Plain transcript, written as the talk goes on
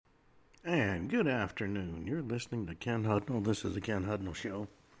And good afternoon. You're listening to Ken Hudnall. This is the Ken Hudnall Show.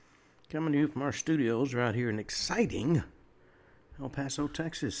 Coming to you from our studios right here in exciting El Paso,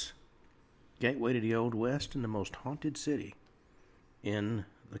 Texas. Gateway to the Old West and the most haunted city in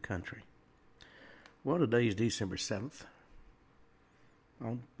the country. Well, today is December 7th.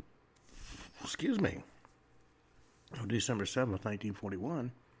 On December 7th,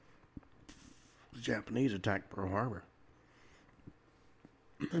 1941, the Japanese attacked Pearl Harbor.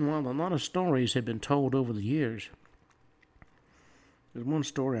 And while a lot of stories have been told over the years, there's one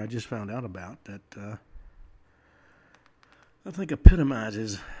story I just found out about that I think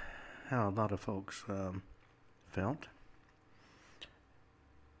epitomizes how a lot of folks felt.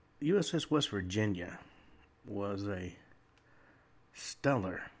 USS West Virginia was a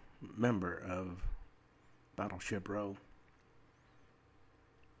stellar member of Battleship Row.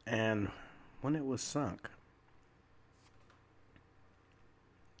 And when it was sunk,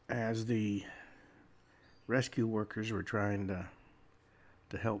 as the rescue workers were trying to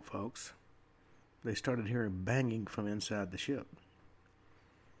help folks, they started hearing banging from inside the ship.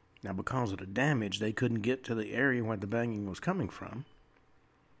 Now, because of the damage, they couldn't get to the area where the banging was coming from.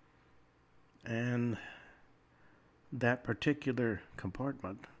 And that particular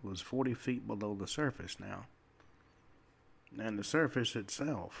compartment was 40 feet below the surface now. And the surface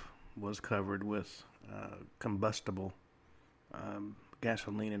itself was covered with combustible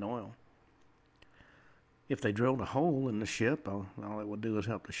gasoline and oil. If they drilled a hole in the ship, all it would do is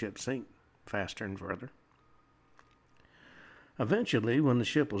help the ship sink faster and further. Eventually, when the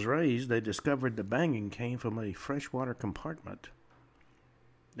ship was raised, they discovered the banging came from a freshwater compartment.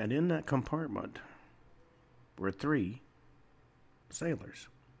 And in that compartment were 3 sailors.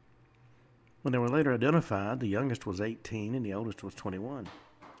 When they were later identified, the youngest was 18 and the oldest was 21.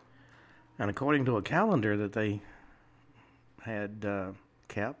 And according to a calendar that they had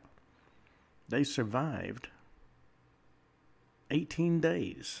kept, they survived 18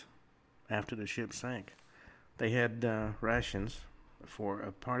 days after the ship sank. They had rations for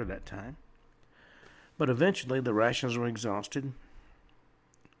a part of that time, but eventually the rations were exhausted.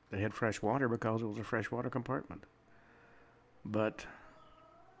 They had fresh water because it was a freshwater compartment, but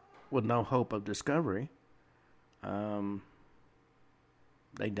with no hope of discovery, they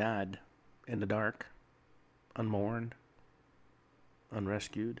died in the dark, unmourned,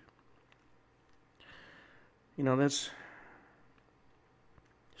 unrescued. You know, that's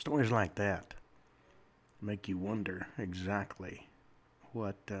stories like that make you wonder exactly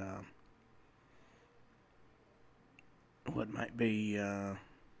what might be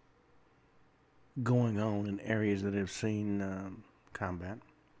going on in areas that have seen combat.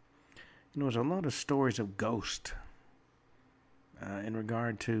 You know, there's a lot of stories of ghosts in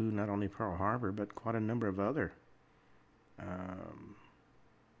regard to not only Pearl Harbor, but quite a number of other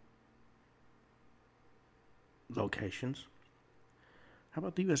locations. How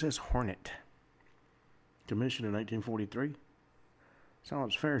about the USS Hornet, commissioned in 1943? Saw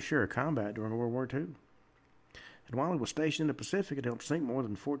its fair share of combat during World War II. And while it was stationed in the Pacific, it helped sink more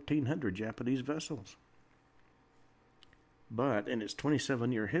than 1,400 Japanese vessels. But in its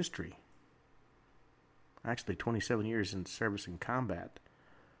 27-year history, actually 27 years in service in combat,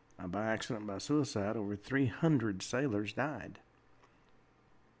 by accident, by suicide, over 300 sailors died.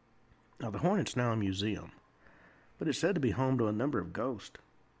 Now, the Hornet's now a museum, but it's said to be home to a number of ghosts.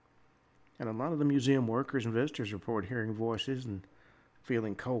 And a lot of the museum workers and visitors report hearing voices and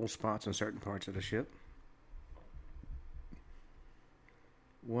feeling cold spots in certain parts of the ship.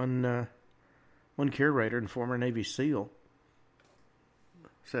 One curator and former Navy SEAL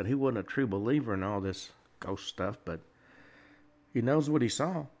said he wasn't a true believer in all this ghost stuff, but he knows what he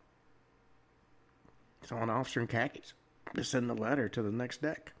saw. He saw an officer in khakis just sending a letter to the next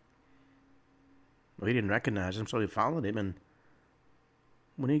deck. Well, he didn't recognize him, so he followed him, and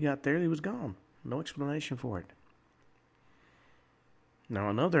when he got there, he was gone. No explanation for it. Now,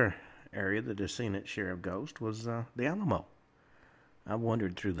 another area that has seen its share of ghosts was the Alamo. I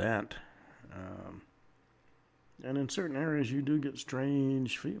wandered through that. And in certain areas, you do get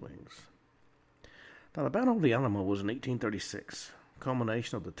strange feelings. Now, the Battle of the Alamo was in 1836,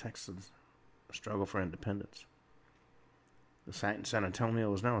 culmination of the Texas struggle for independence. The site in San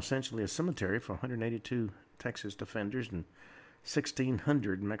Antonio is now essentially a cemetery for 182 Texas defenders and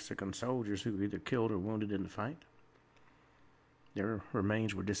 1,600 Mexican soldiers who were either killed or wounded in the fight. Their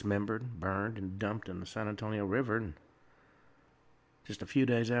remains were dismembered, burned, and dumped in the San Antonio River. And just a few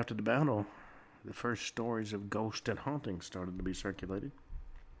days after the battle, the first stories of ghosts and hauntings started to be circulated.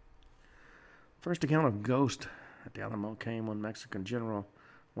 First account of ghost at the Alamo came when Mexican General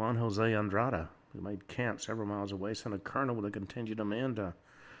Juan Jose Andrade, who made camp several miles away, sent a colonel with a contingent of men to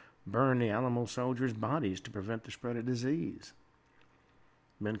burn the Alamo soldiers' bodies to prevent the spread of disease.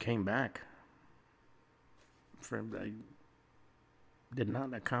 Men came back. They did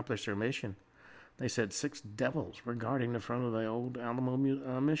not accomplish their mission. They said 6 devils were guarding the front of the old Alamo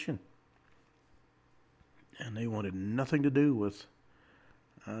mission. And they wanted nothing to do with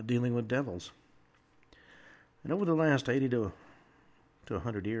dealing with devils. And over the last 80 to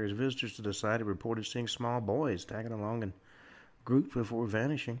 100 years, visitors to the site have reported seeing small boys tagging along in groups before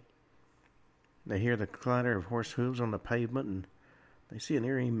vanishing. They hear the clatter of horse hooves on the pavement, and they see an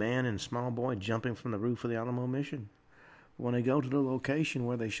eerie man and small boy jumping from the roof of the Alamo mission. When they go to the location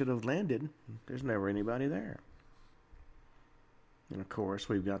where they should have landed, there's never anybody there. And of course,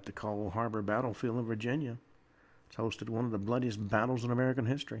 we've got the Coal Harbor battlefield in Virginia. It's hosted one of the bloodiest battles in American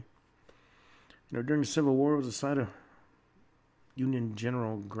history. During the Civil War, it was the site of Union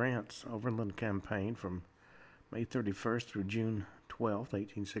General Grant's overland campaign from May 31st through June 12th,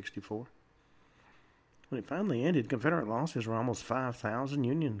 1864. When it finally ended, Confederate losses were almost 5,000.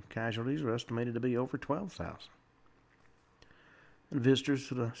 Union casualties were estimated to be over 12,000. And visitors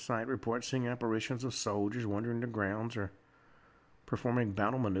to the site report seeing apparitions of soldiers wandering the grounds or performing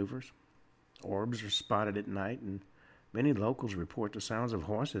battle maneuvers. Orbs are spotted at night, and many locals report the sounds of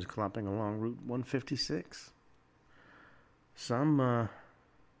horses clopping along Route 156. Some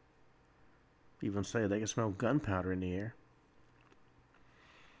even say they can smell gunpowder in the air.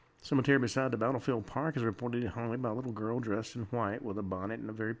 Cemetery beside the battlefield park is reportedly haunted by a little girl dressed in white with a bonnet and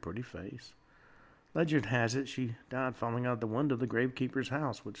a very pretty face. Legend has it she died falling out the window of the gravekeeper's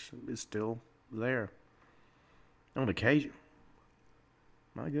house, which is still there. On occasion,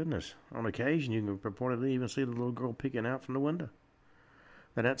 my goodness, on occasion you can purportedly even see the little girl peeking out from the window.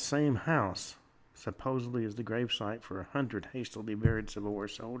 Now, that same house supposedly is the gravesite for 100 hastily buried Civil War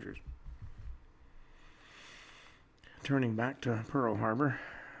soldiers. Turning back to Pearl Harbor,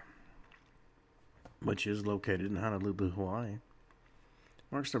 which is located in Honolulu, Hawaii,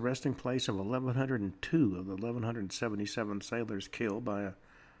 marks the resting place of 1,102 of the 1,177 sailors killed by a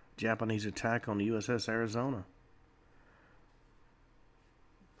Japanese attack on the USS Arizona.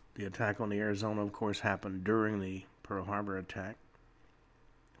 The attack on the Arizona, of course, happened during the Pearl Harbor attack,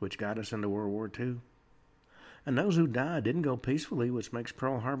 which got us into World War II. And those who died didn't go peacefully, which makes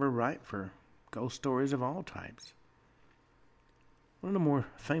Pearl Harbor ripe for ghost stories of all types. One of the more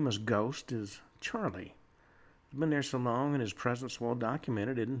famous ghosts is Charlie. He's been there so long and his presence well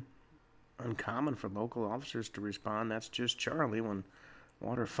documented. It isn't uncommon for local officers to respond, "That's just Charlie," when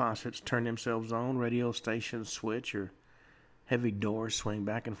water faucets turn themselves on, radio stations switch, or heavy doors swing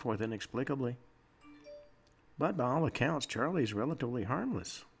back and forth inexplicably. But by all accounts, Charlie is relatively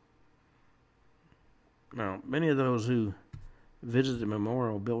harmless. Now, many of those who visit the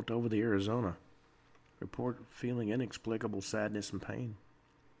memorial built over the Arizona report feeling inexplicable sadness and pain.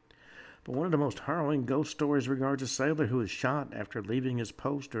 But one of the most harrowing ghost stories regards a sailor who was shot after leaving his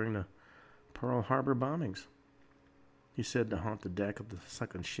post during the Pearl Harbor bombings. He's said to haunt the deck of the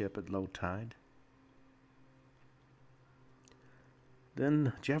sunken ship at low tide.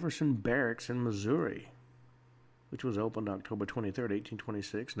 Then Jefferson Barracks in Missouri, which was opened October 23,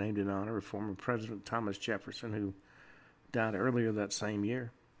 1826, named in honor of former President Thomas Jefferson, who died earlier that same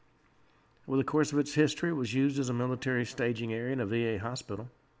year. Over the course of its history, it was used as a military staging area and a VA hospital.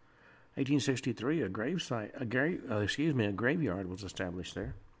 1863, a graveyard was established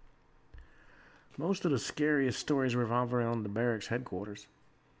there. Most of the scariest stories revolve around the barracks headquarters.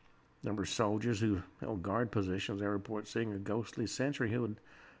 A number of soldiers who held guard positions, they report seeing a ghostly sentry who would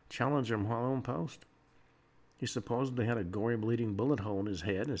challenge them while on post. He supposedly had a gory bleeding bullet hole in his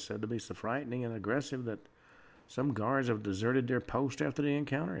head and is said to be so frightening and aggressive that some guards have deserted their post after they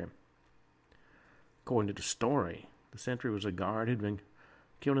encounter him. According to the story, the sentry was a guard who'd been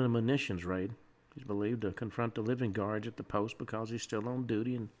killed in a munitions raid. He's believed to confront the living guards at the post because he's still on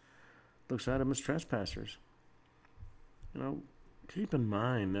duty and looks at them as trespassers. Keep in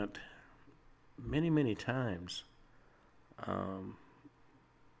mind that many, many times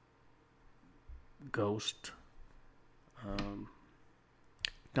ghosts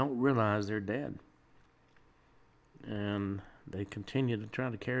don't realize they're dead. And they continue to try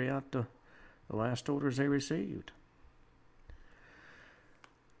to carry out the last orders they received.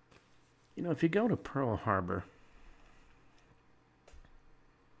 If you go to Pearl Harbor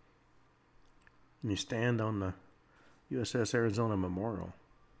and you stand on the USS Arizona Memorial,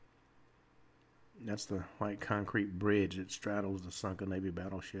 that's the white concrete bridge that straddles the sunken Navy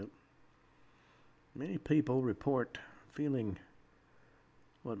battleship. Many people report feeling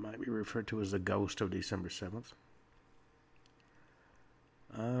what might be referred to as the ghost of December 7th.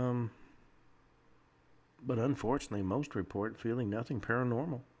 But unfortunately, most report feeling nothing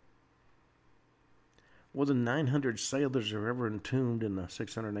paranormal. More than 900 sailors are ever entombed in the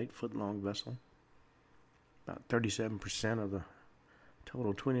 608-foot-long vessel. About 37% of the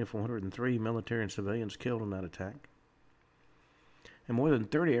total 2,403 military and civilians killed in that attack. And more than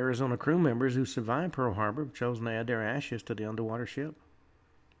 30 Arizona crew members who survived Pearl Harbor have chosen to add their ashes to the underwater ship.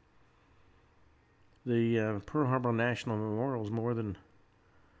 The Pearl Harbor National Memorial is more than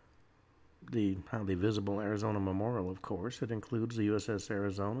the highly visible Arizona Memorial, of course. It includes the USS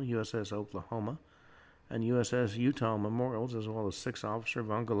Arizona, USS Oklahoma, and USS Utah memorials, as well as 6 officer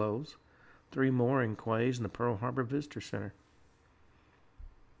bungalows, 3 mooring quays, and the Pearl Harbor Visitor Center.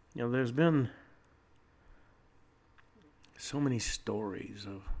 You know, there's been so many stories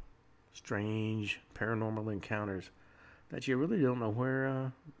of strange paranormal encounters that you really don't know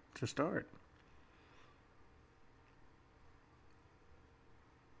where to start.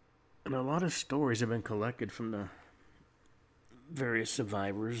 And a lot of stories have been collected from the various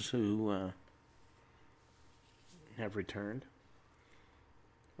survivors who have returned.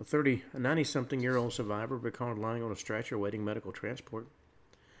 A 90-something-year-old survivor recalled lying on a stretcher awaiting medical transport.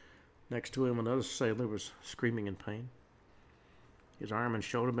 Next to him, another sailor was screaming in pain. His arm and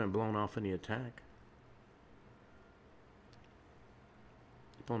shoulder had been blown off in the attack.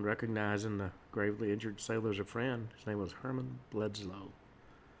 Upon recognizing the gravely injured sailor as a friend, his name was Herman Bledsoe.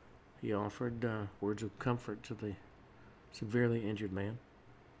 He offered words of comfort to the severely injured man.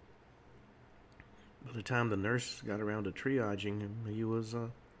 By the time the nurse got around to triaging him, he was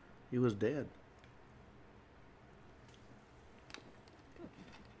dead.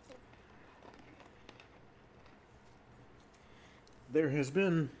 There has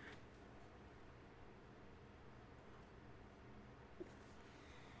been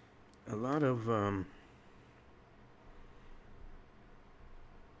a lot of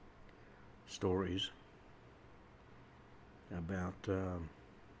stories about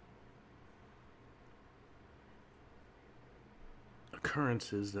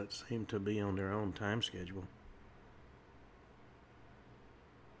occurrences that seem to be on their own time schedule.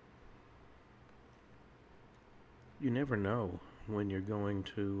 You never know when you're going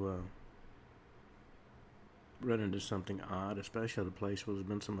to run into something odd, especially at a place where there's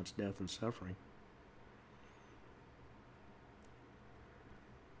been so much death and suffering.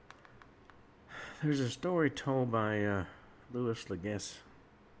 There's a story told by Louis Leguesse.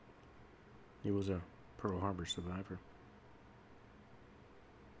 He was a Pearl Harbor survivor.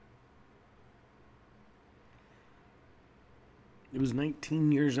 He was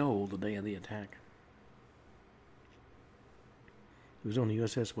 19 years old the day of the attack. He was on the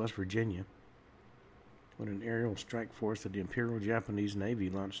USS West Virginia when an aerial strike force of the Imperial Japanese Navy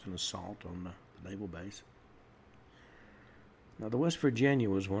launched an assault on the naval base. Now, the West Virginia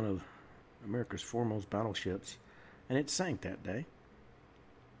was one of America's foremost battleships, and it sank that day.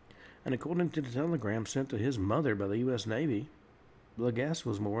 And according to the telegram sent to his mother by the U.S. Navy, Leguesse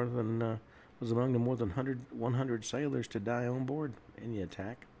was among the more than 100 sailors to die on board in the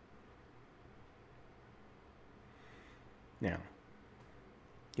attack. Now,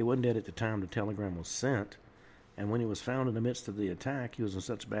 he wasn't dead at the time the telegram was sent, and when he was found in the midst of the attack, he was in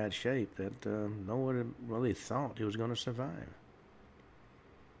such bad shape that no one really thought he was going to survive.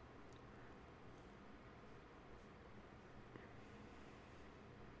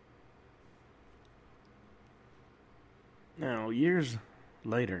 Now, years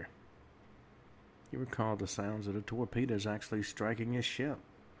later, he recalled the sounds of the torpedoes actually striking his ship.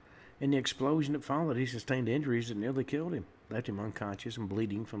 In the explosion that followed, he sustained injuries that nearly killed him, left him unconscious and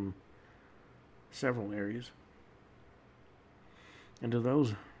bleeding from several areas. And to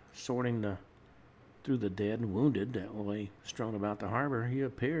those sorting through the dead and wounded that lay strewn about the harbor, he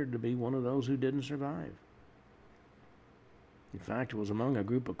appeared to be one of those who didn't survive. In fact, it was among a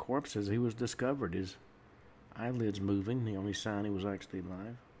group of corpses he was discovered, his eyelids moving, the only sign he was actually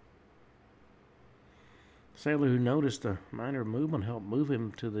alive. The sailor who noticed the minor movement helped move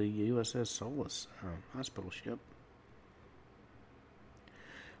him to the USS Solace hospital ship.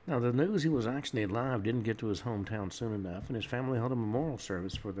 Now, the news he was actually alive didn't get to his hometown soon enough, and his family held a memorial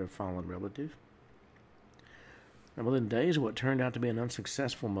service for their fallen relative. And within days of what turned out to be an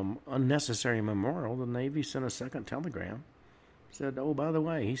unnecessary memorial, the Navy sent a second telegram. Said, oh, by the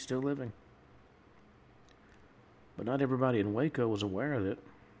way, he's still living. But not everybody in Waco was aware of it.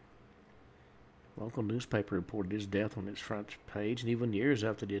 Local newspaper reported his death on its front page, and even years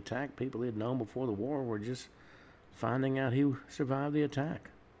after the attack, people he had known before the war were just finding out he survived the attack.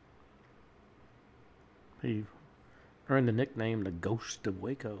 He earned the nickname the Ghost of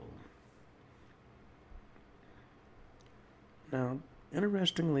Waco. Now,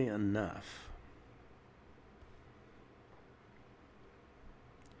 interestingly enough,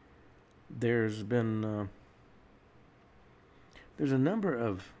 there's a number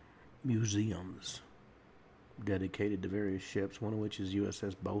of museums dedicated to various ships, one of which is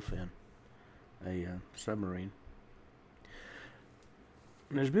USS Bowfin, a submarine.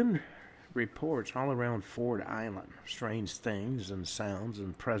 And there's been reports all around Ford Island, strange things and sounds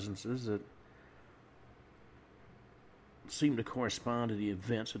and presences that seem to correspond to the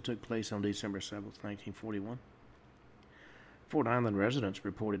events that took place on December 7th, 1941. Ford Island residents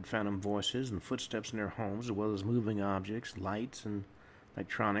reported phantom voices and footsteps in their homes, as well as moving objects, lights, and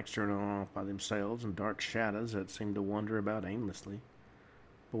electronics turning on and off by themselves, and dark shadows that seem to wander about aimlessly.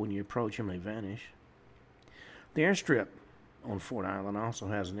 But when you approach them, they vanish. The airstrip on Ford Island also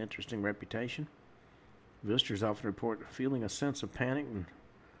has an interesting reputation. Visitors often report feeling a sense of panic and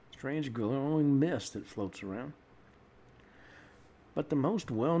strange glowing mist that floats around. But the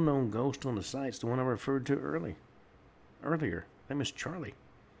most well-known ghost on the site is the one I referred to earlier. Her name is Charlie.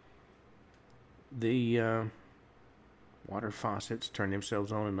 The water faucets turn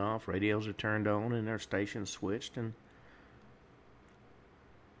themselves on and off, radios are turned on, and their stations switched, and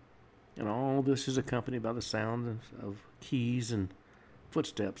all this is accompanied by the sound of keys and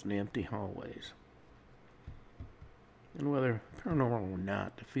footsteps in the empty hallways. And whether paranormal or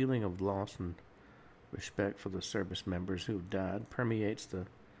not, the feeling of loss and respect for the service members who have died permeates the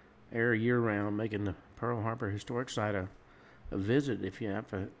air year-round, making the Pearl Harbor Historic Site a visit if you have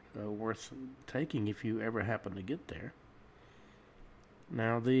worth taking if you ever happen to get there.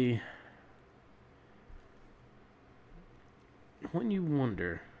 Now, when you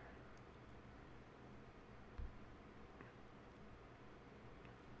wonder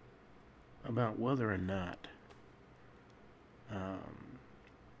about whether or not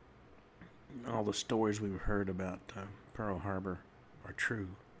all the stories we've heard about Pearl Harbor are true,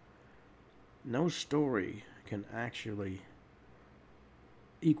 no story can actually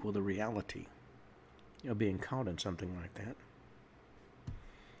equal the reality of being caught in something like that.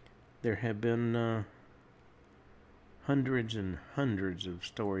 There have been hundreds and hundreds of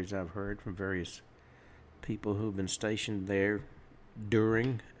stories I've heard from various people who've been stationed there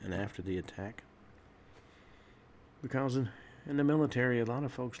during and after the attack. Because in the military, a lot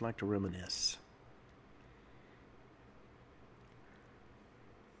of folks like to reminisce.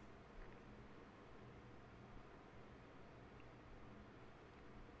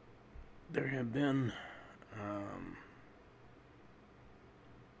 There have been a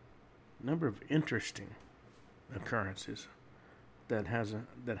number of interesting occurrences that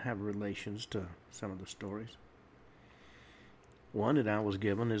have relations to some of the stories. One that I was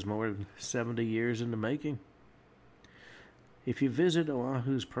given is more than 70 years in the making. If you visit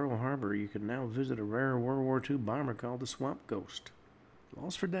Oahu's Pearl Harbor, you can now visit a rare World War II bomber called the Swamp Ghost.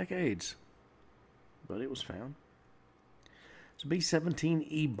 Lost for decades, but it was found. It's a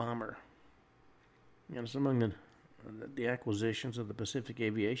B-17E bomber. And it's among the acquisitions of the Pacific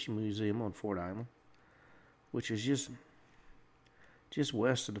Aviation Museum on Ford Island, which is just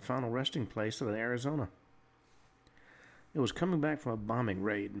west of the final resting place of Arizona. It was coming back from a bombing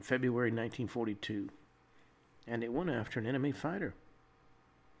raid in February 1942, and it went after an enemy fighter.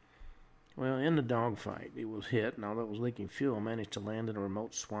 Well, in the dogfight, it was hit, and although it was leaking fuel, managed to land in a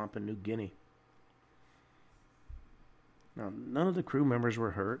remote swamp in New Guinea. Now, none of the crew members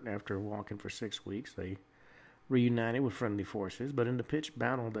were hurt. After walking for 6 weeks, they reunited with friendly forces, but in the pitched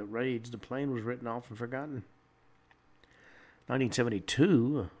battle that raged, the plane was written off and forgotten.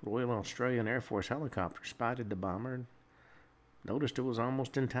 1972, a Royal Australian Air Force helicopter spotted the bomber and noticed it was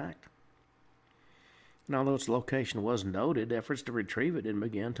almost intact. And although its location was noted, efforts to retrieve it didn't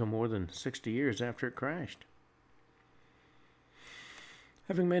begin until more than 60 years after it crashed.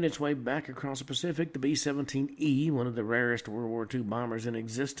 Having made its way back across the Pacific, the B-17E, one of the rarest World War II bombers in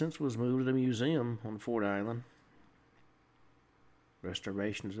existence, was moved to the museum on Ford Island.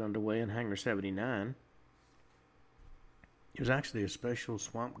 Restoration is underway in Hangar 79. It was actually a special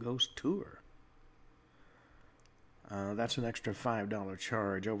Swamp Ghost tour. That's an extra $5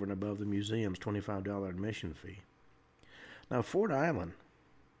 charge over and above the museum's $25 admission fee. Now, Ford Island,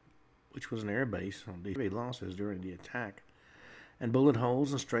 which was an air base on heavy losses during the attack, and bullet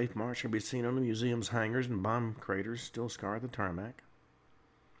holes and strafe marks can be seen on the museum's hangars, and bomb craters still scar the tarmac.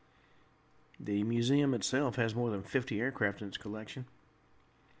 The museum itself has more than 50 aircraft in its collection.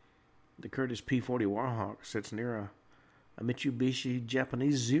 The Curtiss P-40 Warhawk sits near a Mitsubishi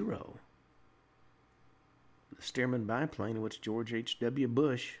Japanese Zero. The Stearman biplane, in which George H.W.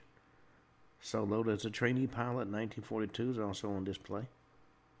 Bush soloed as a trainee pilot in 1942, is also on display.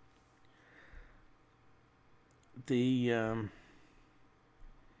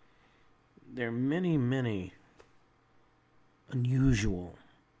 There are many, many unusual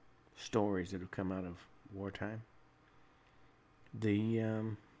stories that have come out of wartime.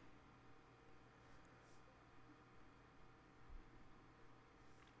 And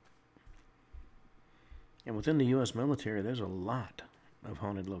within the U.S. military, there's a lot of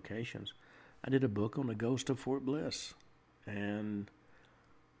haunted locations. I did a book on the ghost of Fort Bliss, and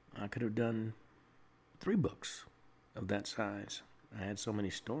I could have done 3 books of that size. I had so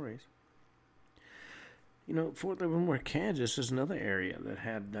many stories. Fort Leavenworth, Kansas is another area that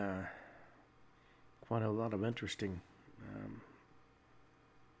had quite a lot of interesting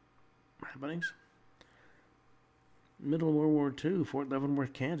happenings. Middle of World War II, Fort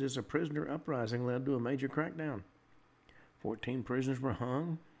Leavenworth, Kansas, a prisoner uprising led to a major crackdown. 14 prisoners were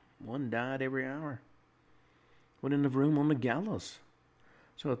hung. 1 died every hour. Went in the room on the gallows.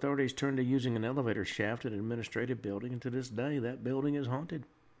 So authorities turned to using an elevator shaft at an administrative building, and to this day, that building is haunted.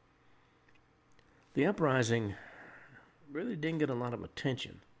 The uprising really didn't get a lot of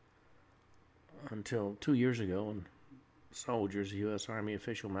attention until 2 years ago in Soldiers, a U.S. Army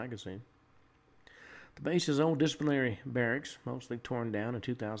official magazine. The base's old disciplinary barracks, mostly torn down in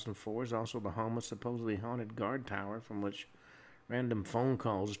 2004, is also the home of supposedly haunted guard tower from which random phone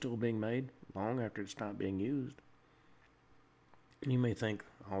calls are still being made long after it stopped being used. And you may think,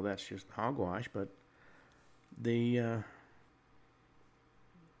 oh, that's just hogwash, but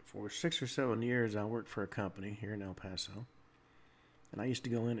for 6 or 7 years, I worked for a company here in El Paso, and I used to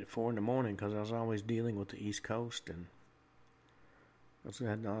go in at 4 in the morning because I was always dealing with the East Coast, and also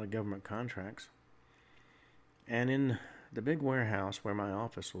had a lot of government contracts. And in the big warehouse where my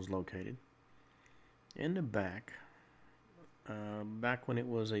office was located, in the back when it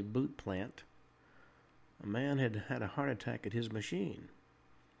was a boot plant, a man had had a heart attack at his machine.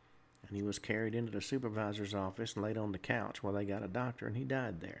 And he was carried into the supervisor's office and laid on the couch while they got a doctor, and he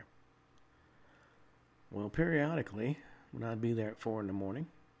died there. Well, periodically, when I'd be there at 4 in the morning,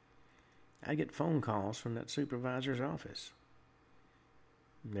 I'd get phone calls from that supervisor's office.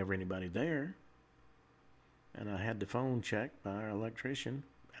 Never anybody there. And I had the phone checked by our electrician.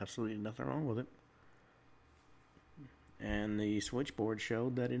 Absolutely nothing wrong with it. And the switchboard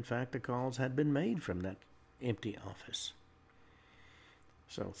showed that, in fact, the calls had been made from that empty office.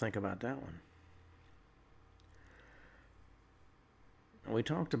 So think about that one. We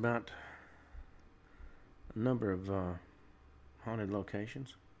talked about a number of haunted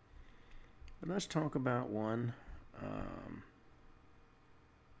locations. But let's talk about one.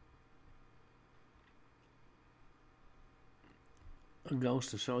 A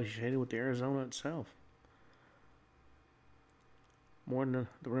ghost associated with Arizona itself. The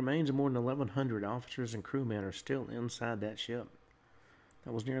remains of more than 1,100 officers and crewmen are still inside that ship.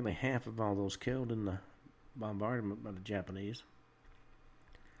 That was nearly half of all those killed in the bombardment by the Japanese.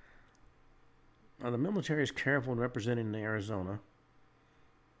 Now, the military is careful in representing Arizona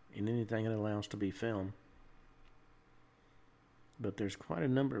in anything it allows to be filmed. But there's quite a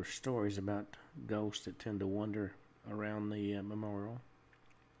number of stories about ghosts that tend to wander around the memorial.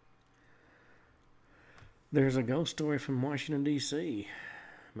 There's a ghost story from Washington, D.C.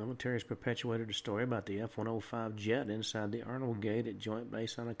 Military has perpetuated a story about the F-105 jet inside the Arnold Gate at Joint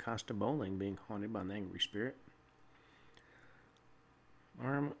Base Anacostia Bowling being haunted by an angry spirit.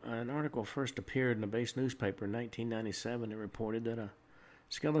 An article first appeared in the base newspaper in 1997 that reported that a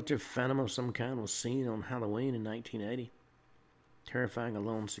skeletal phantom of some kind was seen on Halloween in 1980, terrifying a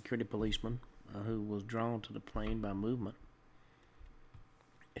lone security policeman who was drawn to the plane by movement.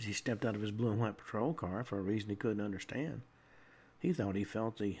 As he stepped out of his blue and white patrol car for a reason he couldn't understand, he thought he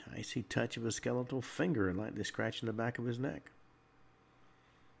felt the icy touch of a skeletal finger like the scratch in the back of his neck.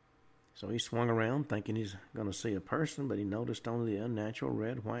 So he swung around thinking he's going to see a person, but he noticed only the unnatural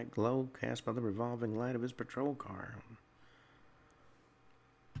red-white glow cast by the revolving light of his patrol car.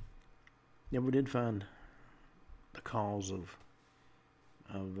 Never did find the cause of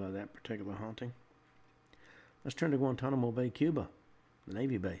that particular haunting. Let's turn to Guantanamo Bay, Cuba, the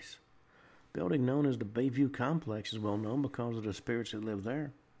Navy base. Building known as the Bayview Complex is well known because of the spirits that live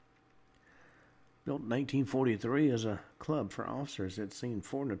there. Built in 1943 as a club for officers, it's seen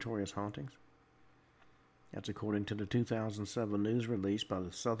 4 notorious hauntings. That's according to the 2007 news release by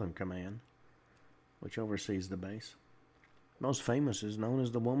the Southern Command, which oversees the base. Most famous is known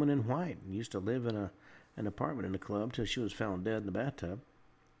as the Woman in White, and used to live in an apartment in the club till she was found dead in the bathtub.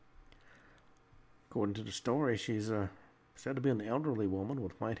 According to the story, she's said to be an elderly woman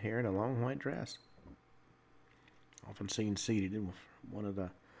with white hair and a long white dress. Often seen seated in one of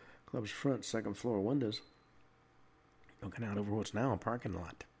the club's front second floor windows, looking out over what's now a parking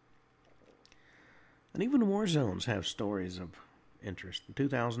lot. And even war zones have stories of interest. In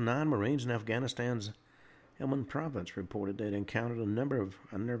 2009, Marines in Afghanistan's Helmand Province reported they'd encountered a number of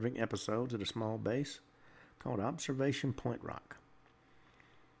unnerving episodes at a small base called Observation Point Rock.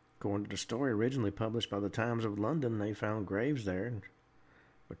 According to the story originally published by the Times of London, they found graves there and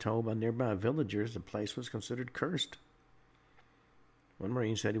were told by nearby villagers the place was considered cursed. One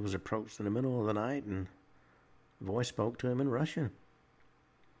Marine said he was approached in the middle of the night and a voice spoke to him in Russian.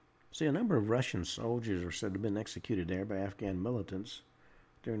 See, a number of Russian soldiers are said to have been executed there by Afghan militants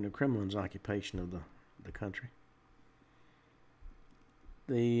during the Kremlin's occupation of the country.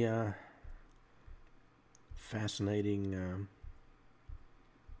 The fascinating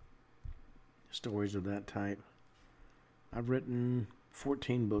stories of that type. I've written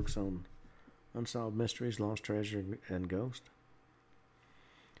 14 books on unsolved mysteries, lost treasure, and ghosts.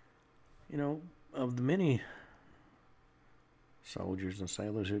 You know, of the many soldiers and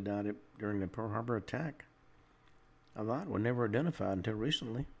sailors who died during the Pearl Harbor attack, a lot were never identified until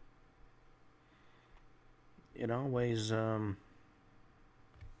recently. It always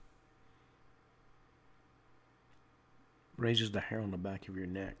raises the hair on the back of your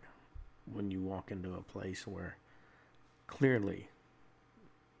neck when you walk into a place where clearly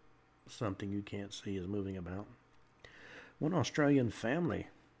something you can't see is moving about. One Australian family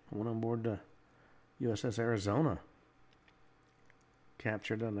went on board the USS Arizona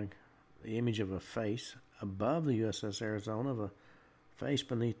captured the image of a face above the USS Arizona, of a face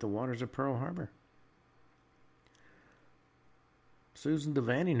beneath the waters of Pearl Harbor. Susan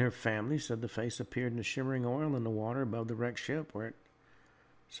Devaney and her family said the face appeared in the shimmering oil in the water above the wrecked ship, where it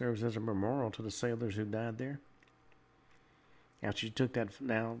serves as a memorial to the sailors who died there. After she took that,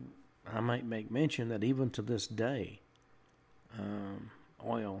 now I might make mention that even to this day,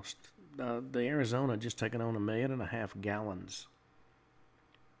 oil, the Arizona just taken on 1.5 million gallons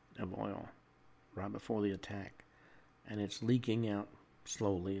of oil right before the attack, and it's leaking out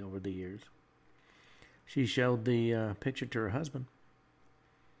slowly over the years. She showed the picture to her husband,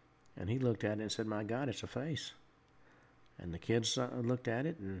 and he looked at it and said, "My God, it's a face." And the kids looked at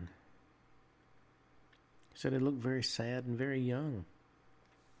it and said it looked very sad and very young.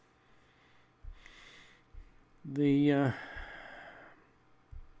 The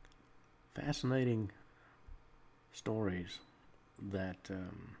fascinating stories that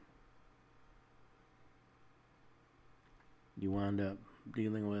you wind up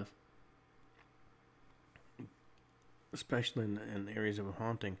dealing with, especially in areas of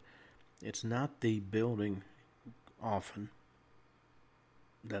haunting, it's not the building often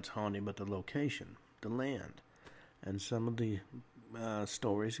that's haunting, but the location, the land. And some of the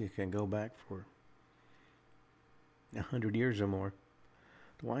stories you can go back for 100 years or more.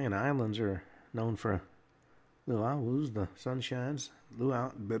 The Hawaiian Islands are known for luau's, the sunshines.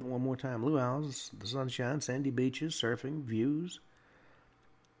 But one more time, luau's, the sunshine, sandy beaches, surfing, views.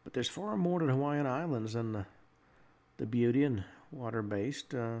 But there's far more to the Hawaiian Islands than the beauty and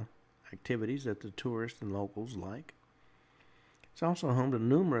water-based activities that the tourists and locals like. It's also home to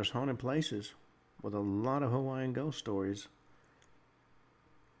numerous haunted places with a lot of Hawaiian ghost stories.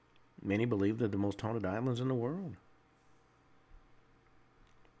 Many believe they're the most haunted islands in the world.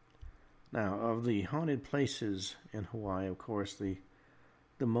 Now, of the haunted places in Hawaii, of course, the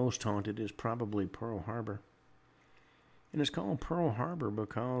most haunted is probably Pearl Harbor. And it's called Pearl Harbor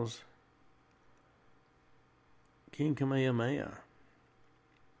because King Kamehameha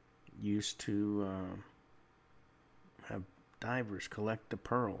used to have divers collect the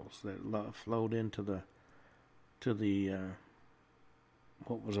pearls that flowed into the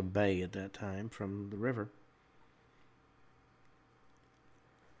what was a bay at that time from the river.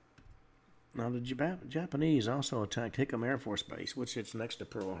 Now, the Japanese also attacked Hickam Air Force Base, which sits next to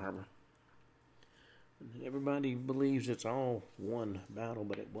Pearl Harbor. Everybody believes it's all one battle,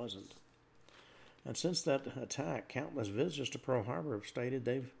 but it wasn't. And since that attack, countless visitors to Pearl Harbor have stated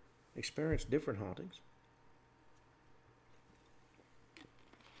they've experienced different hauntings.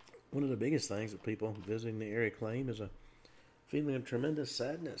 One of the biggest things that people visiting the area claim is a feeling of tremendous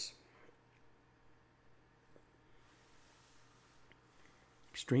sadness,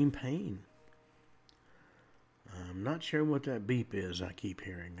 extreme pain. I'm not sure what that beep is I keep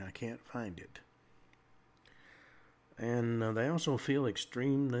hearing. I can't find it. And they also feel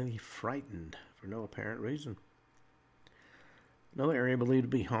extremely frightened for no apparent reason. Another area believed to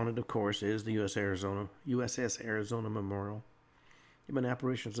be haunted, of course, is the USS Arizona Memorial. There have been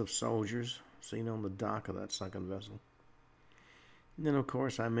apparitions of soldiers seen on the dock of that sunken vessel. And then, of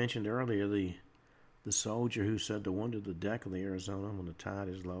course, I mentioned earlier the soldier who said to wander the deck of the Arizona when the tide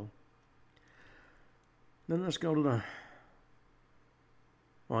is low. Then let's go to the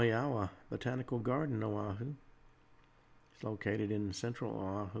Waiawa Botanical Garden in Oahu. It's located in central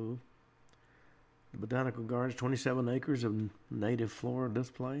Oahu. The botanical garden's 27 acres of native flora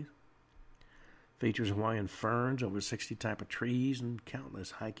displays. Features Hawaiian ferns, over 60 type of trees, and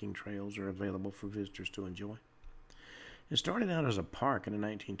countless hiking trails are available for visitors to enjoy. It started out as a park in the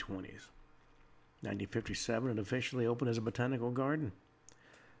 1920s. 1957, it officially opened as a botanical garden.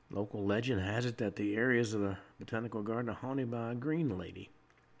 Local legend has it that the areas of the botanical garden are haunted by a green lady.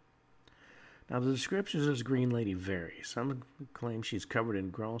 Now, the descriptions of this green lady vary. Some claim she's covered in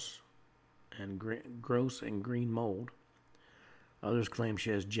gross and green mold. Others claim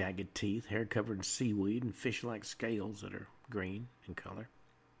she has jagged teeth, hair covered in seaweed, and fish-like scales that are green in color.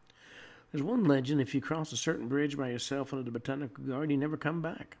 There's one legend: if you cross a certain bridge by yourself into the botanical garden, you never come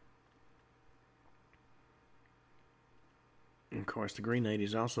back. And of course, the green lady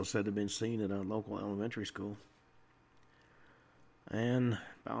is also said to have been seen at a local elementary school. And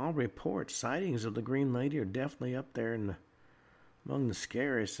by all reports, sightings of the green lady are definitely up there among the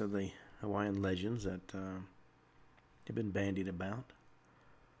scariest of the Hawaiian legends that have been bandied about.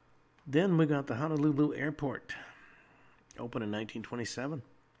 Then we got the Honolulu Airport, opened in 1927.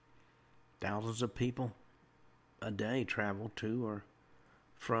 Thousands of people a day travel to or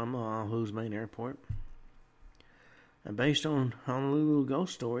from Oahu's main airport. And based on Honolulu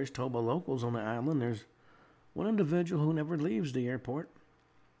ghost stories told by locals on the island, there's one individual who never leaves the airport.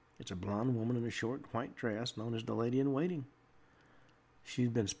 It's a blonde woman in a short white dress known as the Lady in Waiting. She's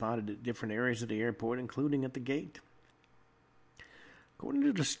been spotted at different areas of the airport, including at the gate. According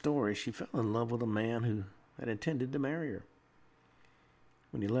to the story, she fell in love with a man who had intended to marry her.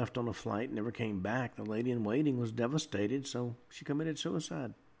 When he left on a flight and never came back, the Lady in Waiting was devastated, so she committed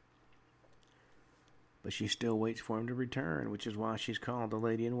suicide. But she still waits for him to return, which is why she's called the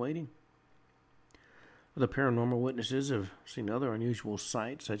Lady in Waiting. The paranormal witnesses have seen other unusual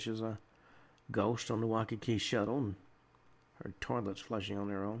sights, such as a ghost on the Waikiki shuttle and heard toilets flushing on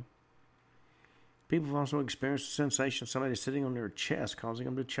their own. People have also experienced the sensation of somebody sitting on their chest, causing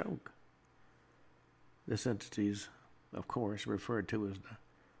them to choke. This entity is, of course, referred to as the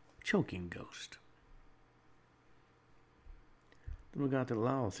choking ghost. Then we got the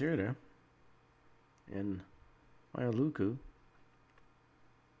Lao Theater in Wailuku.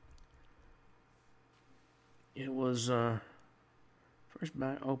 It was first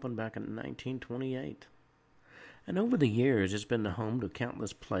opened back in 1928. And over the years, it's been the home to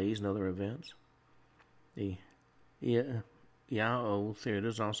countless plays and other events. The Iao Theater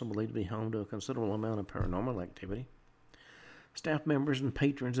is also believed to be home to a considerable amount of paranormal activity. Staff members and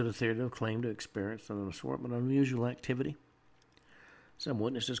patrons of the theater have claimed to experience an assortment of unusual activity. Some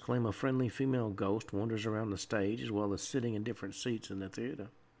witnesses claim a friendly female ghost wanders around the stage, as well as sitting in different seats in the theater.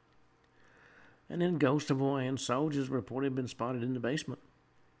 And then ghosts of Hawaiian soldiers reported been spotted in the basement.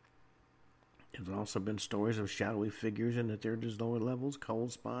 There's also been stories of shadowy figures in the theater's lower levels,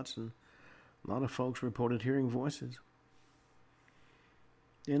 cold spots, and a lot of folks reported hearing voices.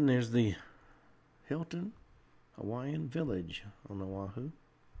 Then there's the Hilton Hawaiian Village on Oahu,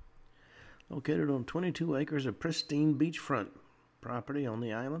 located on 22 acres of pristine beachfront property on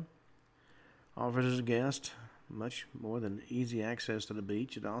the island. Offers a guest much more than easy access to the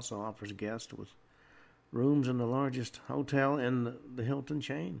beach. It also offers guests with rooms in the largest hotel in the Hilton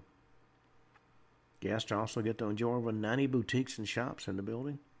chain. Guests also get to enjoy over 90 boutiques and shops in the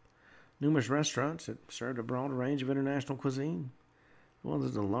building, numerous restaurants that serve a broad range of international cuisine, as well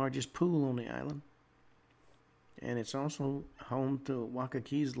as the largest pool on the island. And it's also home to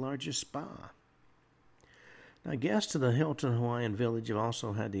Waikiki's largest spa. Now, guests of the Hilton Hawaiian Village have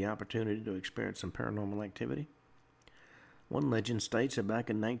also had the opportunity to experience some paranormal activity. One legend states that back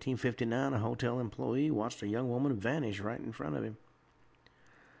in 1959, a hotel employee watched a young woman vanish right in front of him.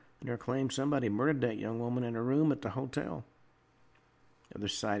 There are claims somebody murdered that young woman in a room at the hotel. Other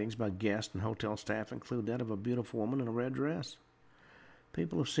sightings by guests and hotel staff include that of a beautiful woman in a red dress.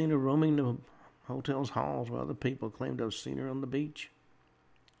 People have seen her roaming the hotel's halls, while other people claim to have seen her on the beach.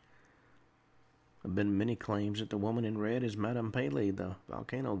 There have been many claims that the woman in red is Madame Pele, the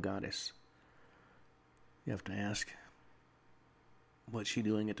volcano goddess. You have to ask, what's she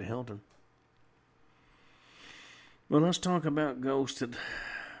doing at the Hilton? Well, let's talk about ghosts at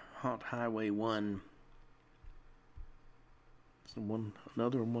Haunt Highway 1. It's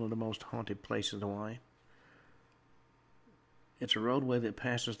another one of the most haunted places in Hawaii. It's a roadway that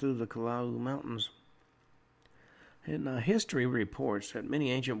passes through the Kalaau Mountains. And history reports that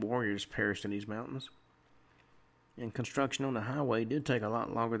many ancient warriors perished in these mountains. And construction on the highway did take a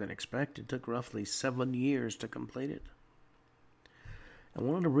lot longer than expected. It took roughly 7 years to complete it. And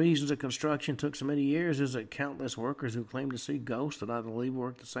one of the reasons the construction took so many years is that countless workers who claimed to see ghosts that either leave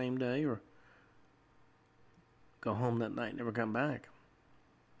work the same day or go home that night and never come back.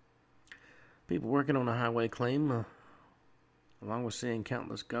 People working on the highway claim, along with seeing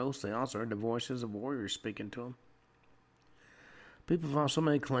countless ghosts, they also heard the voices of warriors speaking to them. People have also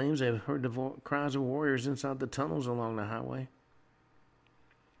made claims they've heard the cries of warriors inside the tunnels along the highway.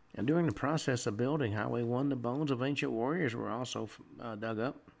 And during the process of building Highway 1, the bones of ancient warriors were also dug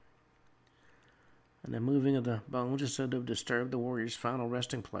up. And the moving of the bones is said to have disturbed the warriors' final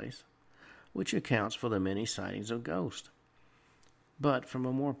resting place, which accounts for the many sightings of ghosts. But from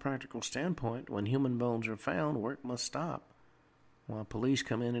a more practical standpoint, when human bones are found, work must stop, while police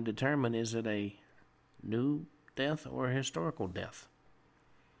come in and determine is it a new death or a historical death.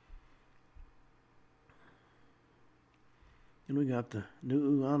 And we got the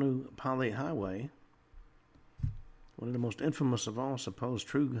Nu'uanu-Pali Highway, one of the most infamous of all supposed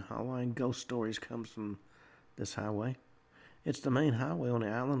true Hawaiian ghost stories comes from this highway. It's the main highway on the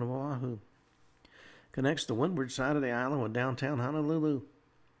island of Oahu. Connects the windward side of the island with downtown Honolulu.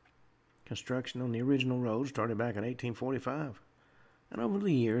 Construction on the original road started back in 1845. And over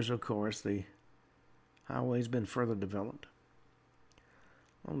the years, of course, the highway's been further developed.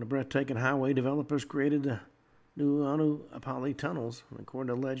 On the breathtaking highway, developers created the Nu'uanu-Pali tunnels.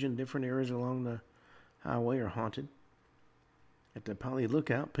 According to legend, different areas along the highway are haunted. At the Pali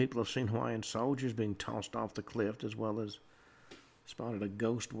Lookout, people have seen Hawaiian soldiers being tossed off the cliff, as well as spotted a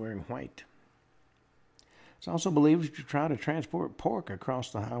ghost wearing white. It's also believed if you try to transport pork across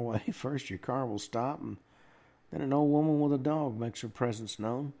the highway, first your car will stop, and then an old woman with a dog makes her presence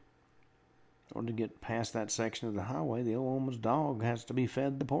known. In order to get past that section of the highway, the old woman's dog has to be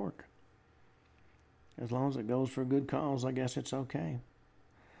fed the pork. As long as it goes for a good cause, I guess it's okay.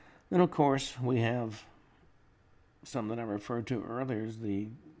 Then, of course, we have something I referred to earlier as the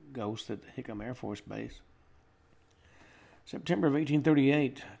ghost at Hickam Air Force Base. September of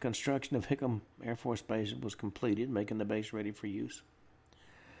 1838, construction of Hickam Air Force Base was completed, making the base ready for use.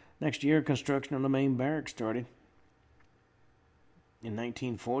 Next year, construction on the main barracks started. In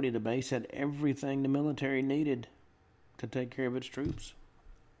 1940, the base had everything the military needed to take care of its troops.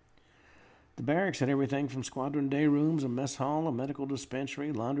 The barracks had everything from squadron day rooms, a mess hall, a medical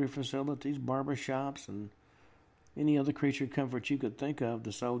dispensary, laundry facilities, barber shops, and any other creature comforts you could think of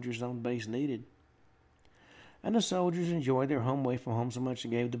the soldiers on base needed. And the soldiers enjoyed their home away from home so much they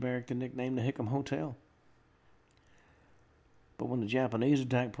gave the barrack the nickname the Hickam Hotel. But when the Japanese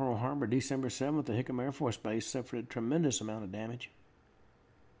attacked Pearl Harbor December 7th, the Hickam Air Force Base suffered a tremendous amount of damage.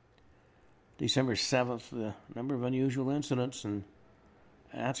 December 7th, the number of unusual incidents and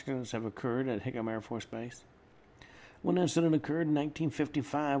accidents have occurred at Hickam Air Force Base. One incident occurred in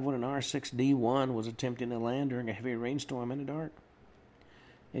 1955 when an R-6D-1 was attempting to land during a heavy rainstorm in the dark.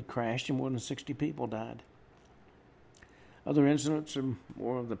 It crashed and more than 60 people died. Other incidents are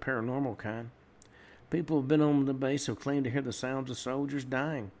more of the paranormal kind. People who have been on the base have claimed to hear the sounds of soldiers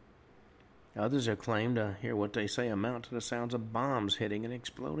dying. Others have claimed to hear what they say amount to the sounds of bombs hitting and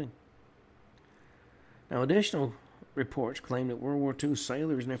exploding. Now, additional reports claim that World War II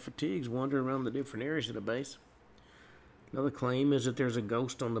sailors in their fatigues wander around the different areas of the base. Another claim is that there's a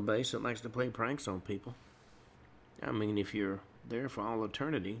ghost on the base that likes to play pranks on people. I mean, if you're there for all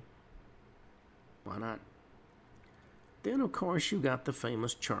eternity, why not? Then, of course, you got the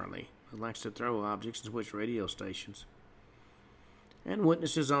famous Charlie, who likes to throw objects and switch radio stations. And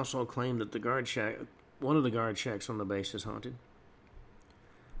witnesses also claim that one of the guard shacks on the base is haunted.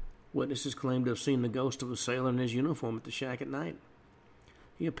 Witnesses claim to have seen the ghost of a sailor in his uniform at the shack at night.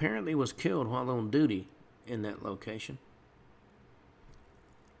 He apparently was killed while on duty in that location.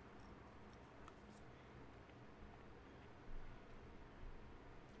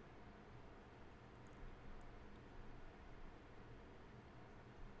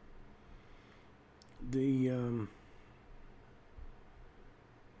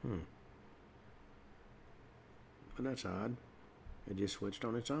 But that's odd. It just switched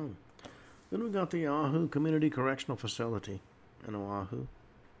on its own. Then we got the Oahu Community Correctional Facility in Oahu.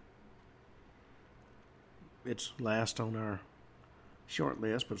 It's last on our short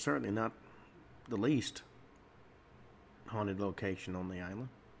list, but certainly not the least haunted location on the island.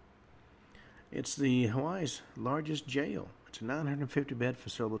 It's the Hawaii's largest jail. It's a 950-bed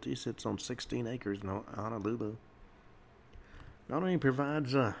facility, sits on 16 acres in Honolulu. Not only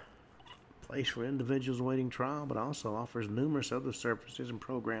provides a place for individuals awaiting trial, but also offers numerous other services and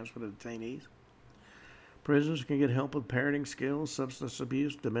programs for the detainees. Prisoners can get help with parenting skills, substance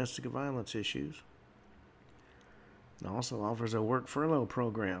abuse, domestic violence issues. It also offers a work furlough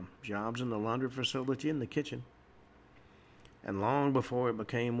program, jobs in the laundry facility and the kitchen. And long before it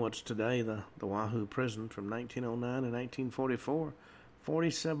became what's today the Oahu prison, from 1909 to 1944,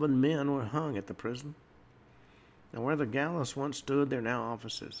 47 men were hung at the prison. Now, where the gallows once stood, there are now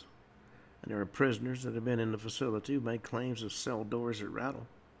offices. And there are prisoners that have been in the facility who made claims of cell doors that rattle.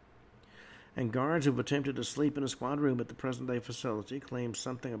 And guards who've attempted to sleep in a squad room at the present-day facility claim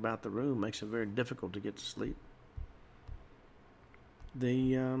something about the room makes it very difficult to get to sleep.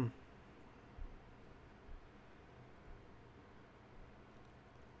 And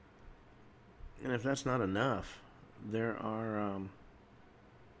if that's not enough, there are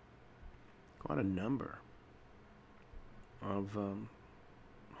quite a number of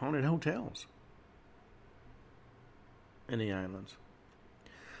haunted hotels in the islands.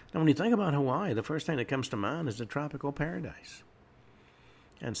 Now, when you think about Hawaii, the first thing that comes to mind is a tropical paradise.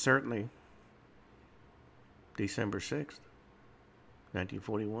 And certainly, December 6th,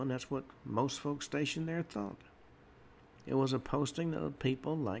 1941, that's what most folks stationed there thought. It was a posting that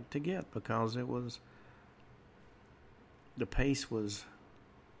people liked to get because the pace was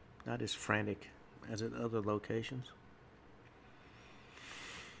not as frantic as at other locations.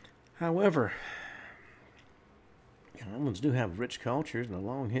 However, the islands do have rich cultures and a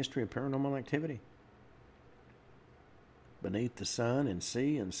long history of paranormal activity. Beneath the sun and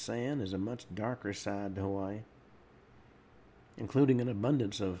sea and sand is a much darker side to Hawaii, including an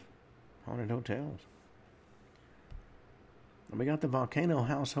abundance of haunted hotels. And we got the Volcano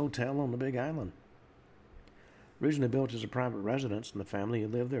House Hotel on the Big Island. Originally built as a private residence, and the family who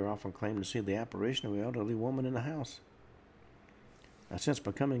lived there often claimed to see the apparition of an elderly woman in the house. Now, since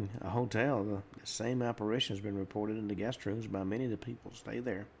becoming a hotel, the same apparition has been reported in the guest rooms by many of the people who stay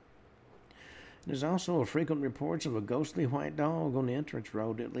there. There's also frequent reports of a ghostly white dog on the entrance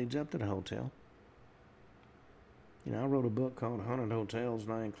road that leads up to the hotel. I wrote a book called Haunted Hotels,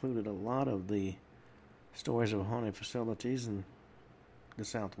 and I included a lot of the stories of haunted facilities in the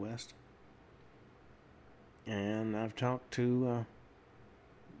Southwest. And I've talked to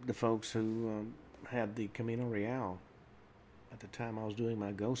the folks who had the Camino Real at the time I was doing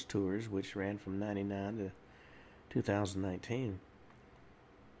my ghost tours, which ran from 1999 to 2019.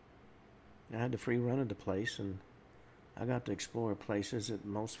 I had the free run of the place, and I got to explore places that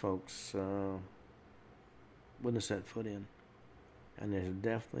most folks wouldn't have set foot in. And there's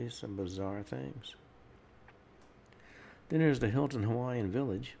definitely some bizarre things. Then there's the Hilton Hawaiian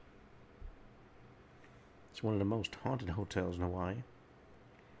Village. It's one of the most haunted hotels in Hawaii.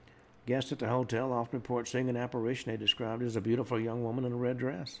 Guests at the hotel often report seeing an apparition they described as a beautiful young woman in a red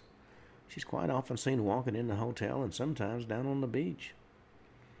dress. She's quite often seen walking in the hotel and sometimes down on the beach.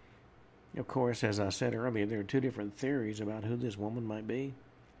 Of course, as I said earlier, there are two different theories about who this woman might be.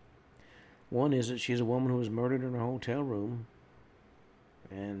 One is that she's a woman who was murdered in her hotel room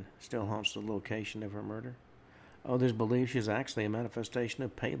and still haunts the location of her murder. Others believe she's actually a manifestation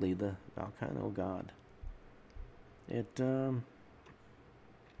of Pele, the volcano god. It's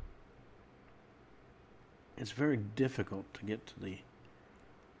very difficult to get to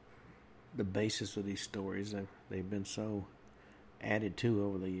the basis of these stories. They've been so added to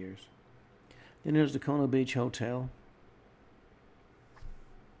over the years. Then there's the Kona Beach Hotel.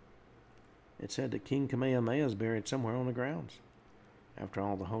 It's said that King Kamehameha is buried somewhere on the grounds. After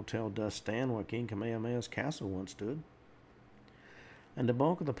all, the hotel does stand where King Kamehameha's castle once stood. And the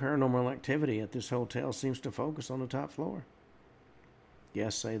bulk of the paranormal activity at this hotel seems to focus on the top floor.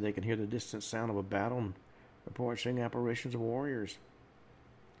 Guests say they can hear the distant sound of a battle and report seeing apparitions of warriors.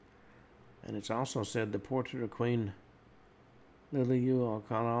 And it's also said the portrait of Queen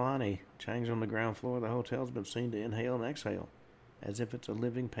Liliuokalani hangs on the ground floor of the hotel has been seen to inhale and exhale, as if it's a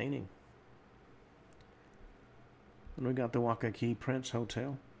living painting. And we got the Waikiki Prince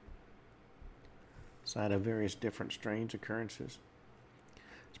Hotel, site of various different strange occurrences.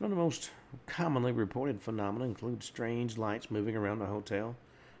 Some of the most commonly reported phenomena include strange lights moving around the hotel,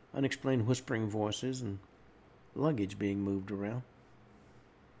 unexplained whispering voices, and luggage being moved around.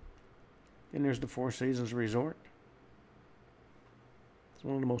 Then there's the Four Seasons Resort. It's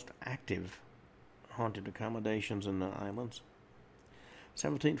one of the most active haunted accommodations in the islands.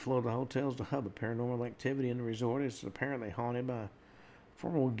 17th floor of the hotel is the hub of paranormal activity in the resort. It's apparently haunted by a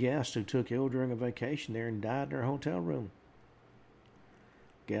former guest who took ill during a vacation there and died in her hotel room.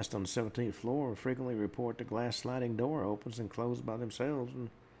 Guests on the 17th floor frequently report the glass sliding door opens and closes by themselves, and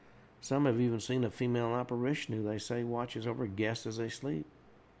some have even seen a female apparition who they say watches over guests as they sleep.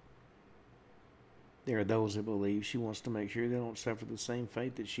 There are those who believe she wants to make sure they don't suffer the same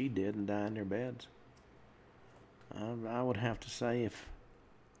fate that she did and die in their beds. I would have to say if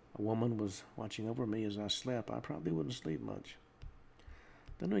a woman was watching over me as I slept, I probably wouldn't sleep much.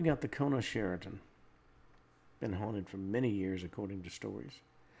 Then we got the Kona Sheraton. Been haunted for many years according to stories.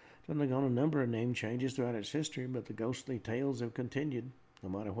 It's undergone a number of name changes throughout its history, but the ghostly tales have continued, no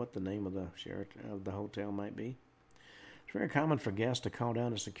matter what the name of the Sheraton of the hotel might be. It's very common for guests to call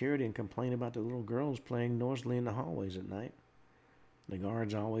down to security and complain about the little girls playing noisily in the hallways at night. The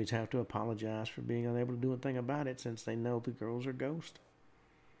guards always have to apologize for being unable to do anything about it since they know the girls are ghosts.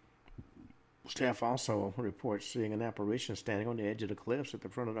 Staff also reports seeing an apparition standing on the edge of the cliffs at the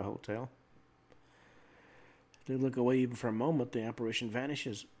front of the hotel. If they look away even for a moment, the apparition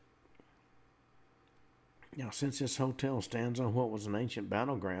vanishes. Now, since this hotel stands on what was an ancient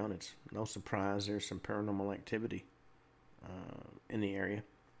battleground, it's no surprise there's some paranormal activity in the area.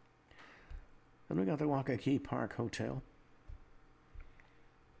 Then we got the Waikiki Park Hotel,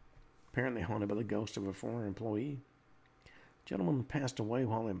 apparently haunted by the ghost of a former employee. A gentleman passed away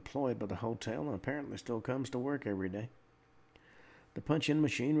while employed by the hotel and apparently still comes to work every day. The punch-in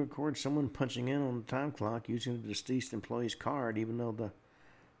machine records someone punching in on the time clock using the deceased employee's card, even though that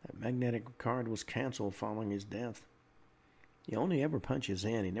magnetic card was canceled following his death. He only ever punches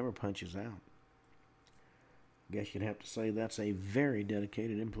in, he never punches out. I guess you'd have to say that's a very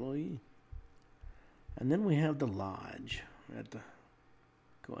dedicated employee. And then we have the Lodge at the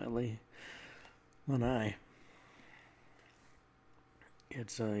Ko'eli Lanai.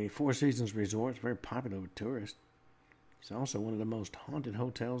 It's a Four Seasons resort. It's very popular with tourists. It's also one of the most haunted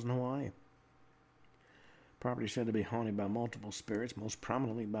hotels in Hawaii. Property is said to be haunted by multiple spirits, most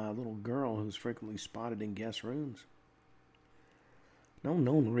prominently by a little girl who's frequently spotted in guest rooms. No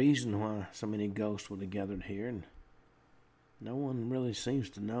known reason why so many ghosts would have gathered here, and no one really seems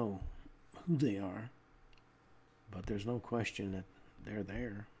to know who they are. But there's no question that they're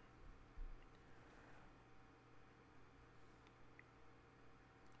there.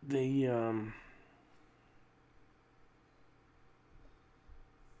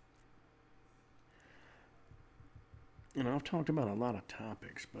 I've talked about a lot of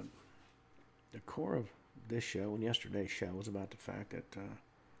topics, but the core of this show and yesterday's show was about the fact that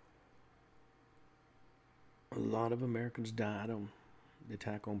a lot of Americans died on the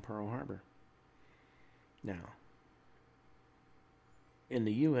attack on Pearl Harbor. Now, in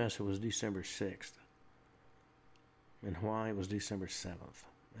the U.S. it was December 6th. In Hawaii it was December 7th.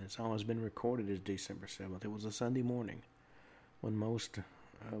 And it's always been recorded as December 7th. It was a Sunday morning when most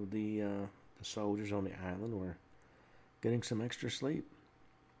of the soldiers on the island were getting some extra sleep.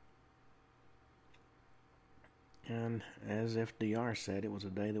 And as FDR said, it was a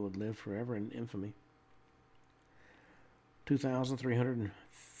day that would live forever in infamy.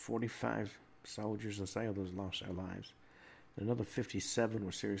 2,345 soldiers and sailors lost their lives. Another 57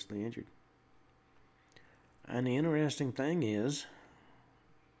 were seriously injured. And the interesting thing is,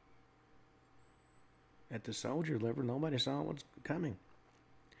 at the soldier level, nobody saw what was coming.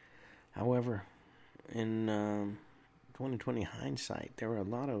 However, in 2020 hindsight, there were a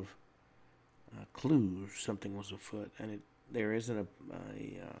lot of clues something was afoot, and there isn't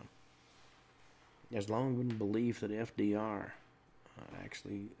there's long been belief that FDR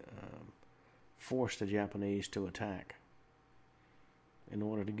actually forced the Japanese to attack in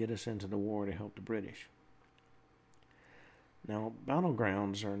order to get us into the war to help the British. Now,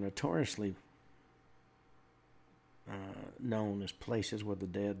 battlegrounds are notoriously known as places where the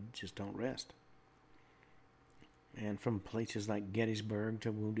dead just don't rest. And from places like Gettysburg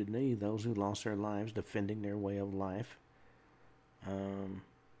to Wounded Knee, those who lost their lives defending their way of life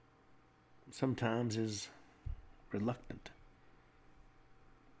sometimes is reluctant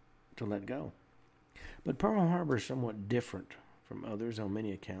to let go. But Pearl Harbor is somewhat different from others on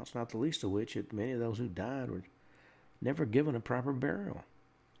many accounts, not the least of which that many of those who died were never given a proper burial.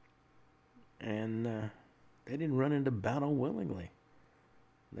 And they didn't run into battle willingly.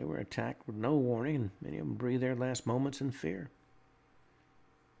 They were attacked with no warning, and many of them breathed their last moments in fear.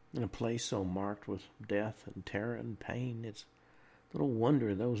 In a place so marked with death and terror and pain, it's little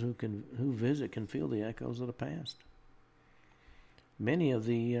wonder those who visit can feel the echoes of the past. Many of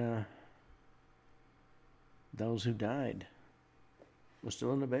those who died were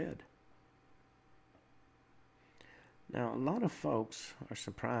still in the bed. Now, a lot of folks are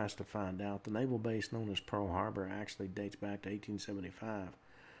surprised to find out the naval base known as Pearl Harbor actually dates back to 1875,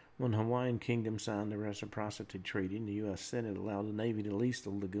 when the Hawaiian Kingdom signed the Reciprocity Treaty, and the U.S. Senate allowed the Navy to lease the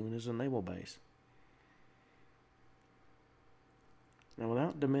lagoon as a naval base. Now,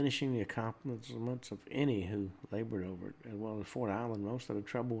 without diminishing the accomplishments of any who labored over it, as well as Fort Island, most of the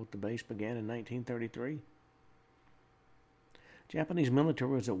trouble with the base began in 1933. Japanese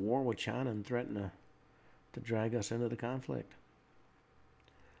military was at war with China and threatened to drag us into the conflict.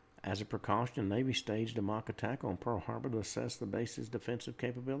 As a precaution, the Navy staged a mock attack on Pearl Harbor to assess the base's defensive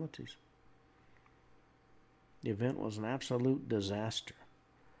capabilities. The event was an absolute disaster,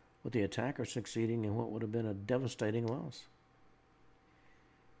 with the attacker succeeding in what would have been a devastating loss.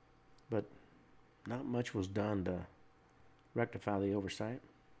 But not much was done to rectify the oversight.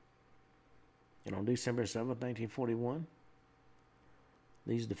 And on December 7th, 1941,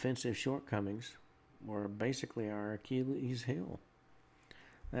 these defensive shortcomings were basically our Achilles heel.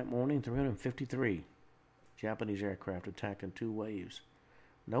 That morning, 353 Japanese aircraft attacked in 2 waves.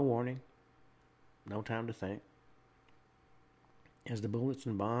 No warning, no time to think. As the bullets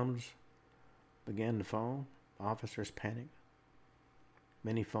and bombs began to fall, officers panicked.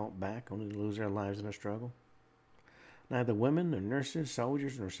 Many fought back, only to lose their lives in the struggle. Neither women, nor nurses,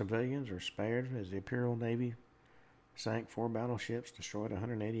 soldiers, nor civilians were spared as the Imperial Navy sank 4 battleships, destroyed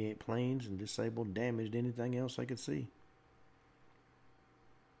 188 planes, and disabled and damaged anything else they could see.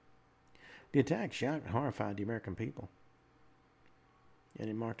 The attack shocked and horrified the American people, and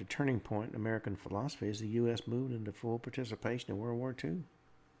it marked a turning point in American philosophy as the U.S. moved into full participation in World War II.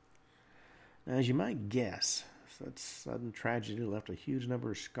 Now, as you might guess, such sudden tragedy left a huge number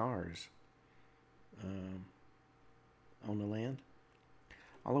of scars on the land.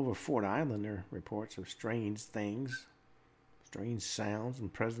 All over Ford Island, there are reports of strange things, strange sounds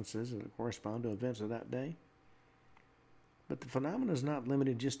and presences that correspond to events of that day. But the phenomenon is not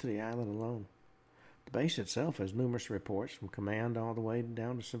limited just to the island alone. The base itself has numerous reports from command all the way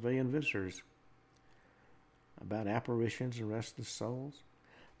down to civilian visitors about apparitions and restless souls.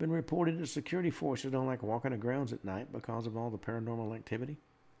 Been reported that security forces don't like walking the grounds at night because of all the paranormal activity.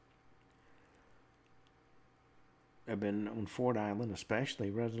 There have been, on Ford Island especially,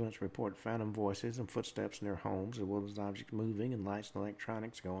 residents report phantom voices and footsteps in their homes, as well as objects moving and lights and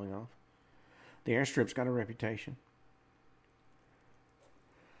electronics going off. The airstrip's got a reputation.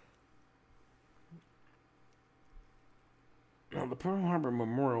 Now, the Pearl Harbor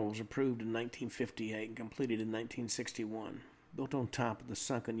Memorial was approved in 1958 and completed in 1961. Built on top of the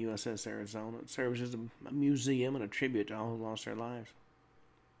sunken USS Arizona, it serves as a museum and a tribute to all who lost their lives.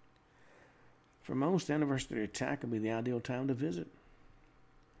 For most, the anniversary of the attack would be the ideal time to visit.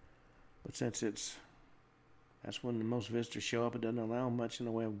 But since that's when the most visitors show up, it doesn't allow much in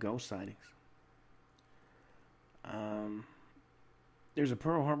the way of ghost sightings. There's a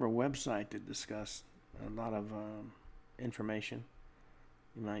Pearl Harbor website that discusses a lot of information.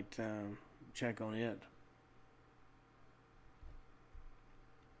 You might check on it.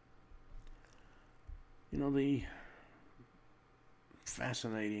 You know, the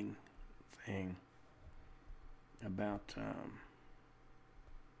fascinating thing about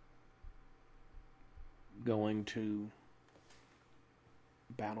going to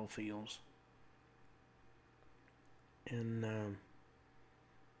battlefields, and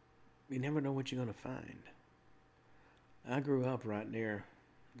you never know what you're going to find. I grew up right near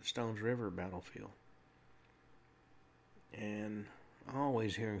the Stones River battlefield, and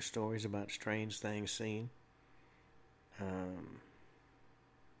always hearing stories about strange things seen.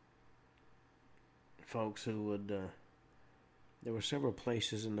 Folks who would, there were several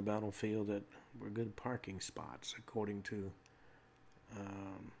places in the battlefield that were good parking spots, according to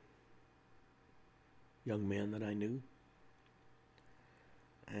young men that I knew.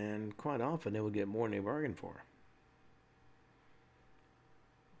 And quite often they would get more than they bargained for.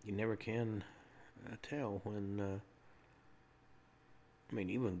 You never can tell when,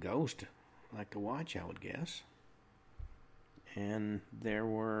 even ghosts like to watch, I would guess. And there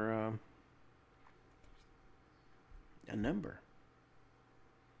were a number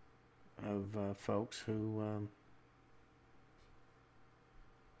of folks who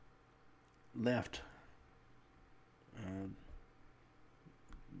left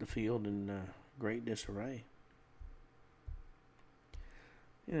the field in great disarray.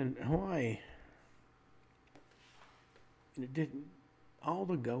 In Hawaii, all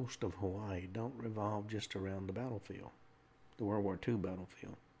the ghosts of Hawaii don't revolve just around the battlefield, the World War II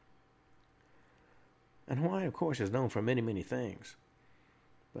battlefield. And Hawaii, of course, is known for many, many things,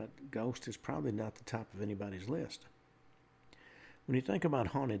 but ghost is probably not the top of anybody's list. When you think about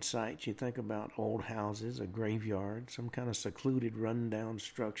haunted sites, you think about old houses, a graveyard, some kind of secluded, run-down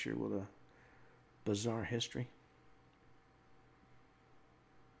structure with a bizarre history.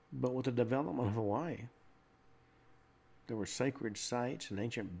 But with the development of Hawaii, there were sacred sites and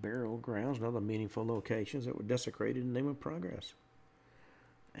ancient burial grounds and other meaningful locations that were desecrated in the name of progress.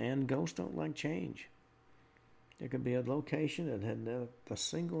 And ghosts don't like change. There could be a location that had a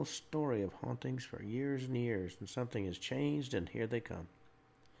single story of hauntings for years and years, and something has changed, and here they come.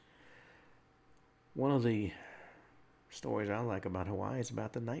 One of the stories I like about Hawaii is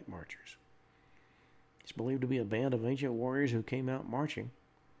about the Night Marchers. It's believed to be a band of ancient warriors who came out marching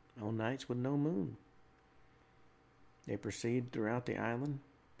on nights with no moon. They proceed throughout the island,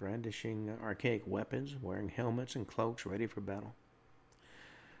 brandishing archaic weapons, wearing helmets and cloaks ready for battle.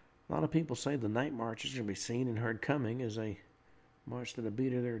 A lot of people say the night marchers can be seen and heard coming as they march to the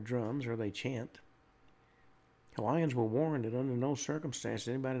beat of their drums or they chant. Hawaiians were warned that under no circumstances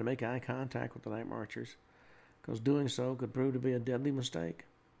anybody to make eye contact with the night marchers, because doing so could prove to be a deadly mistake.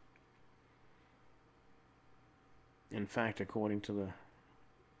 In fact, according to the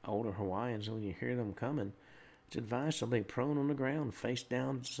older Hawaiians, when you hear them coming, it's advised to lay prone on the ground, face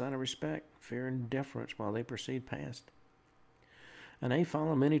down, as a sign of respect, fear, and deference while they proceed past. And they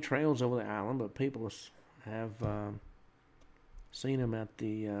follow many trails over the island, but people have seen them at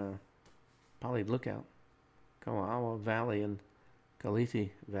the Pali Lookout, Kauawa Valley, and Kalihi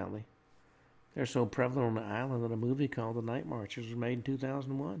Valley. They're so prevalent on the island that a movie called The Night Marchers was made in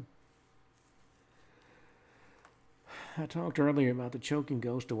 2001. I talked earlier about the choking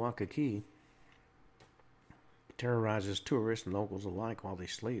ghost of Waikiki. It terrorizes tourists and locals alike while they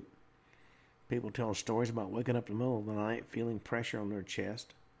sleep. People tell stories about waking up in the middle of the night feeling pressure on their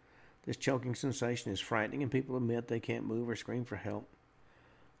chest. This choking sensation is frightening, and people admit they can't move or scream for help.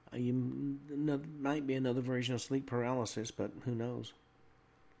 Might be another version of sleep paralysis, but who knows?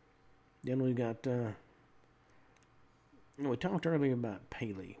 Then we got, we talked earlier about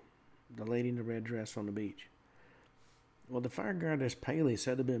Paley, the lady in the red dress on the beach. Well, the fire goddess Paley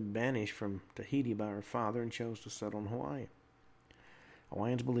said to have been banished from Tahiti by her father and chose to settle in Hawaii.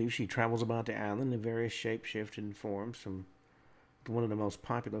 Hawaiians believe she travels about the island in various shape-shifting forms, from one of the most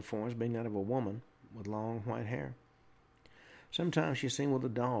popular forms being that of a woman with long white hair. Sometimes she's seen with a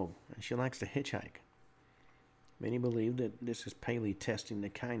dog, and she likes to hitchhike. Many believe that this is Paley testing the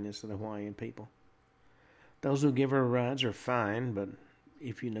kindness of the Hawaiian people. Those who give her rides are fine, but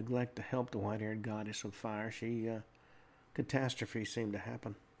if you neglect to help the white-haired goddess of fire, catastrophes seem to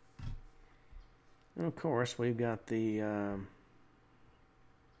happen. And of course, we've got the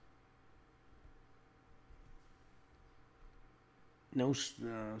no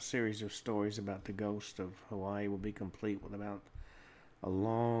series of stories about the ghost of Hawaii will be complete without a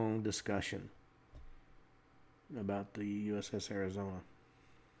long discussion about the USS Arizona.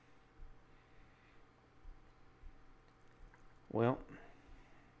 Well,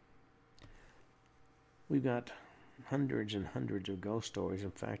 we've got hundreds and hundreds of ghost stories.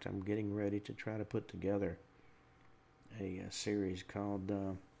 In fact, I'm getting ready to try to put together a series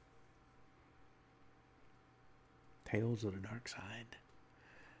called Tales of the Dark Side,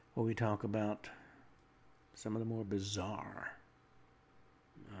 where we talk about some of the more bizarre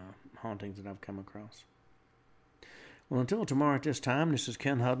hauntings that I've come across. Well, until tomorrow at this time, this is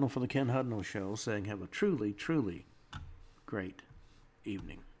Ken Hudnall for the Ken Hudnall Show, saying have a truly, truly great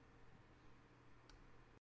evening.